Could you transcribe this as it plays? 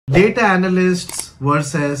Data analysts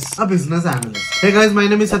versus a business analyst. Hey guys, my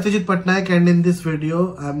name is Satyajit Patnaik, and in this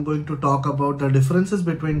video I'm going to talk about the differences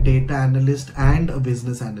between data analyst and a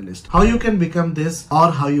business analyst. How you can become this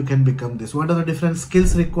or how you can become this. What are the different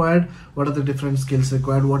skills required? What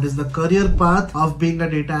is the career path of being a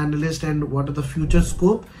data analyst, and what are the future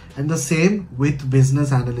scope? And the same with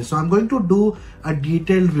business analyst. So I'm going to do a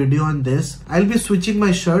detailed video on this. I'll be switching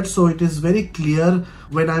my shirt so it is very clear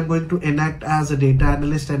when I'm going to enact as a data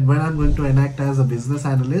analyst and when I'm going to enact as a business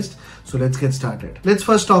analyst. So let's get started. Let's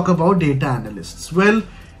first talk about data analysts. Well,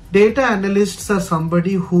 data analysts are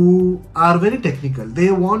somebody who are very technical.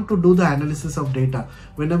 They want to do the analysis of data.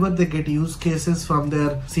 Whenever they get use cases from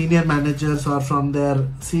their senior managers or from their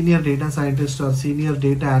senior data scientists or senior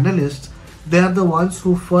data analysts, they are the ones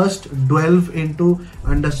who first delve into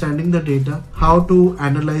understanding the data, how to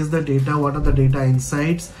analyze the data, what are the data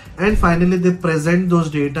insights, and finally they present those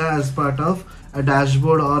data as part of a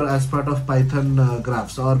dashboard or as part of Python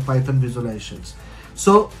graphs or Python visualizations.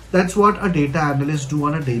 So that's what a data analyst do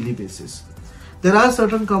on a daily basis. There are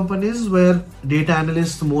certain companies where data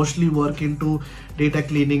analysts mostly work into data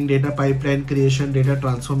cleaning, data pipeline creation, data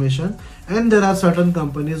transformation, and there are certain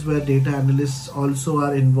companies where data analysts also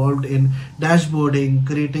are involved in dashboarding,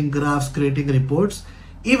 creating graphs, creating reports.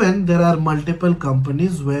 Even there are multiple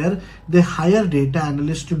companies where they hire data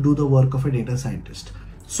analysts to do the work of a data scientist.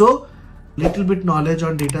 So little bit knowledge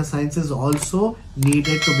on data science is also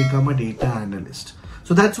needed to become a data analyst.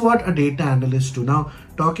 So that's what a data analyst do. Now,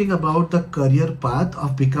 talking about the career path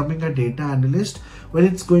of becoming a data analyst, well,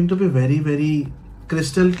 it's going to be very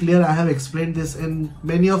crystal clear. I have explained this in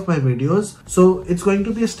many of my videos. So it's going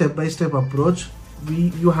to be a step-by-step approach.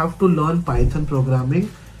 You have to learn Python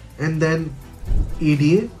programming and then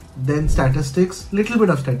EDA, then statistics, little bit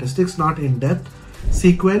of statistics, not in depth,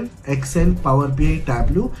 SQL, Excel, Power BI,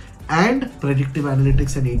 Tableau, and predictive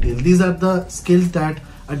analytics and ETL. These are the skills that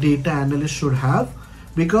a data analyst should have,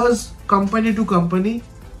 because company to company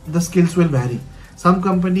the skills will vary. Some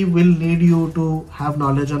company will need you to have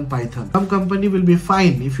knowledge on Python. Some company will be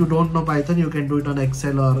fine if you don't know Python, you can do it on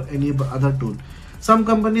Excel or any other tool. Some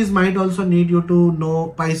companies might also need you to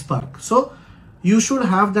know PySpark. So you should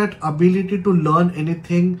have that ability to learn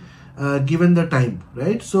anything given the time,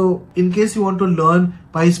 right? So in case you want to learn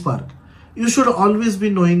PySpark, you should always be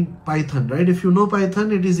knowing Python, right? If you know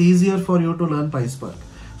Python, it is easier for you to learn PySpark.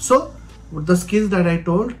 So the skills that I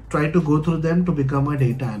told, try to go through them to become a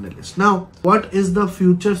data analyst. Now, what is the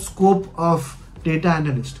future scope of data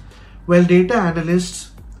analyst? Well, data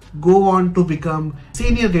analysts go on to become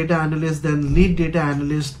senior data analyst, then lead data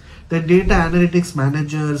analyst, then data analytics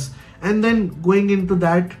managers, and then going into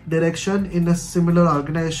that direction in a similar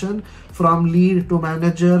organization from lead to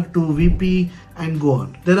manager to VP and go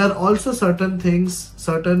on. There are also certain things,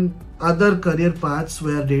 certain other career paths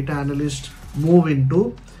where data analysts move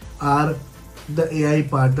into are the AI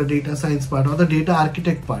part, the data science part, or the data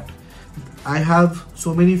architect part. I have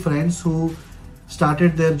so many friends who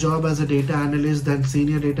started their job as a data analyst, then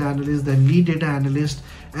senior data analyst, then lead data analyst,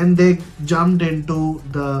 and they jumped into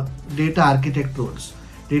the data architect roles.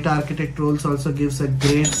 Data architect roles also gives a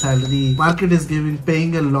great salary. Market is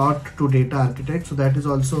paying a lot to data architect, so that is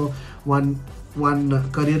also one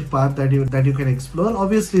career path that you can explore.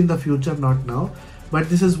 Obviously in the future, not now,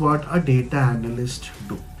 but this is what a data analyst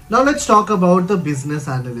do. Now let's talk about the business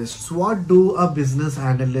analysts. What do a business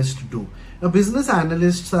analyst do? A business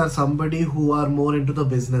analysts are somebody who are more into the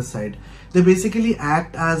business side. They basically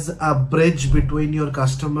act as a bridge between your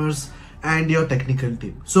customers and your technical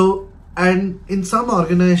team. So, and in some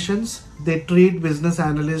organizations, they treat business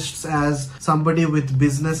analysts as somebody with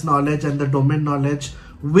business knowledge and the domain knowledge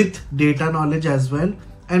with data knowledge as well.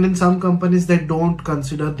 And in some companies, they don't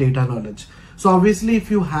consider data knowledge. So obviously,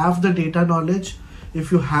 if you have the data knowledge, if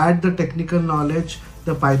you had the technical knowledge,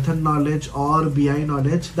 the Python knowledge or BI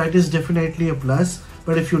knowledge, that is definitely a plus.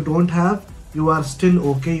 But if you don't have, you are still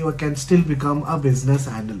okay. You can still become a business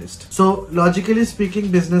analyst. So logically speaking,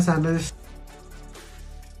 business analysts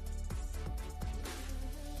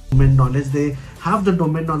domain knowledge, they have the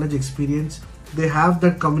domain knowledge experience, they have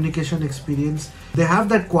that communication experience, they have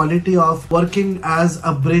that quality of working as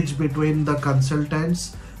a bridge between the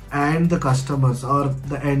consultants and the customers or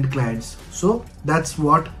the end clients. So that's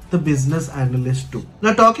what the business analysts do.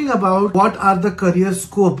 Now talking about what are the career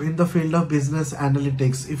scope in the field of business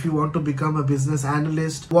analytics. If you want to become a business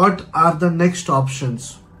analyst, what are the next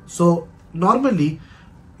options? So normally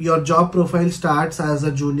your job profile starts as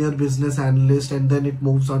a junior business analyst and then it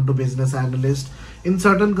moves on to business analyst. In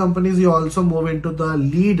certain companies, you also move into the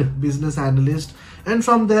lead business analyst, and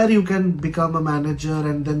from there you can become a manager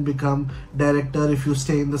and then become director if you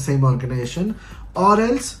stay in the same organization. or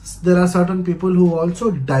else there are certain people who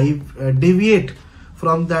also deviate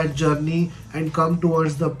from that journey and come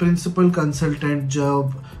towards the principal consultant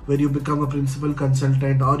job, where you become a principal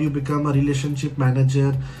consultant or you become a relationship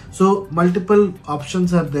manager. So multiple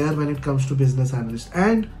options are there when it comes to business analyst.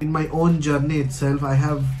 And in my own journey itself, I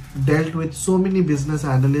have dealt with so many business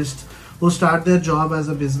analysts who start their job as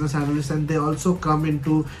a business analyst and they also come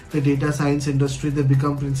into the data science industry. They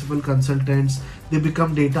become principal consultants, they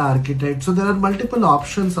become data architects. So there are multiple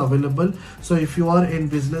options available. So if you are in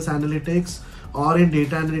business analytics or in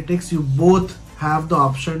data analytics, you both have the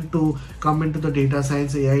option to come into the data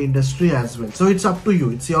science AI industry as well. So it's up to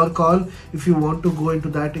you. It's your call if you want to go into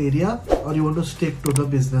that area or you want to stick to the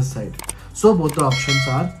business side. So both the options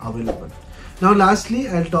are available. Now lastly,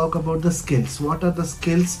 I'll talk about the skills. What are the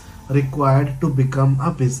skills required to become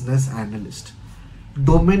a business analyst?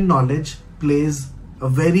 Domain knowledge plays a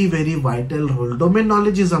very vital role. Domain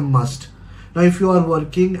knowledge is a must. Now if you are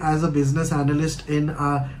working as a business analyst in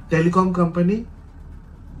a telecom company,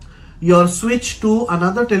 your switch to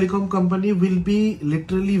another telecom company will be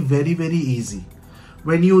literally very easy.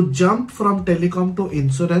 When you jump from telecom to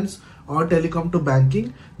insurance or telecom to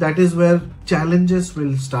banking, that is where challenges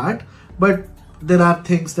will start. But there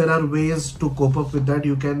are ways to cope up with that.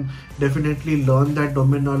 You can definitely learn that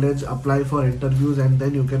domain knowledge, apply for interviews, and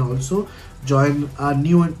then you can also join a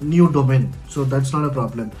new domain. So that's not a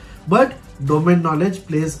problem. But domain knowledge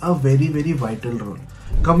plays a very vital role.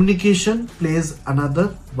 Communication plays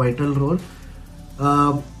another vital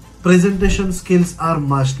role. Presentation skills are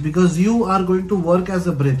must, because you are going to work as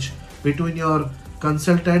a bridge between your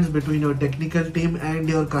consultants, between your technical team and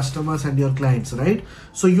your customers and your clients, right?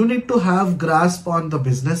 So you need to have grasp on the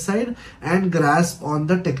business side and grasp on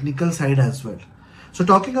the technical side as well. So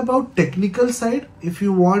talking about technical side, if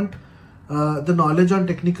you want the knowledge on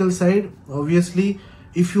technical side, obviously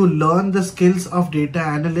if you learn the skills of data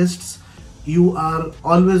analysts, you are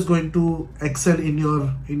always going to excel in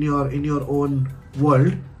your own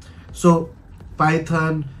world. So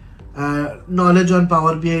Python, knowledge on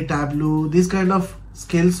Power BI, Tableau, these kind of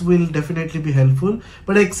skills will definitely be helpful.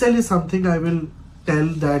 But Excel is something I will tell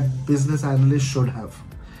that business analysts should have.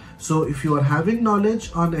 So if you are having knowledge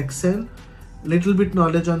on Excel, little bit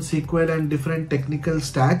knowledge on SQL and different technical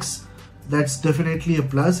stacks, that's definitely a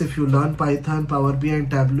plus. If you learn Python, Power BI and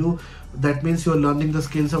Tableau, that means you're learning the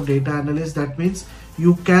skills of data analyst. That means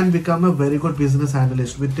you can become a very good business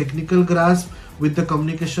analyst with technical grasp, with the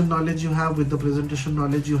communication knowledge you have, with the presentation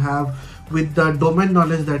knowledge you have, with the domain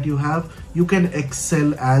knowledge that you have. You can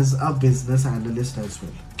excel as a business analyst as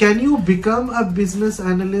well. Can you become a business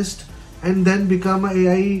analyst and then become an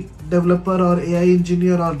AI developer or AI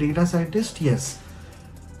engineer or data scientist? Yes.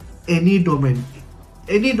 Any domain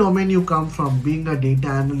you come from, being a data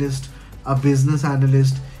analyst, a business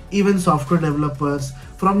analyst, even software developers,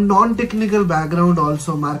 from non-technical background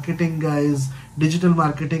also, marketing guys, digital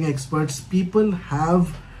marketing experts, people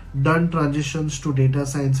have done transitions to data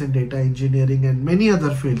science and data engineering and many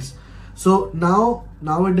other fields. So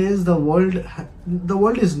nowadays the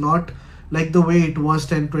world is not like the way it was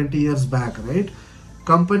 10-20 years back, right?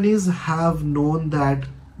 Companies have known that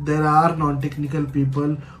there are non-technical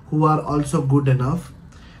people who are also good enough.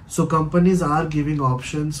 So companies are giving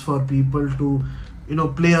options for people to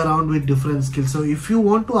play around with different skills. So if you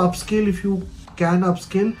want to upskill, if you can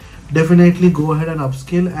upskill, definitely go ahead and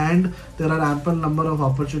upskill, and there are ample number of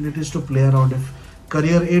opportunities to play around. If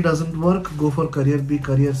career A doesn't work, go for career B,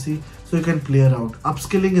 career C, so you can play around.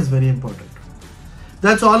 Upskilling is very important.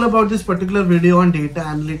 That's all about this particular video on data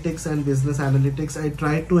analytics and business analytics. I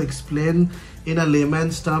tried to explain in a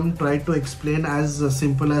layman's term, tried to explain as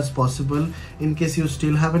simple as possible. In case you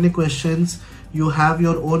still have any questions, you have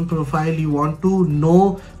your own profile, you want to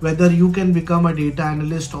know whether you can become a data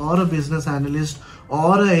analyst or a business analyst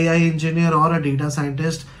or an AI engineer or a data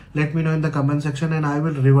scientist, let me know in the comment section and I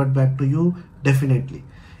will revert back to you definitely.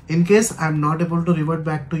 In case I'm not able to revert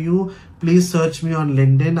back to you, please search me on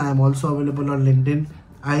LinkedIn. I'm also available on LinkedIn.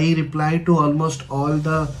 I reply to almost all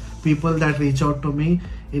the people that reach out to me.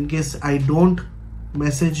 In case I don't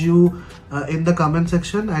message you in the comment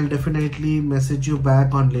section, I'll definitely message you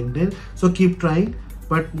back on LinkedIn. So keep trying,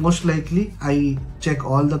 but most likely I check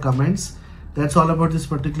all the comments. That's all about this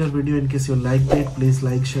particular video. In case you liked it, please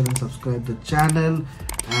like, share and subscribe the channel,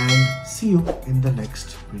 and see you in the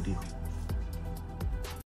next video.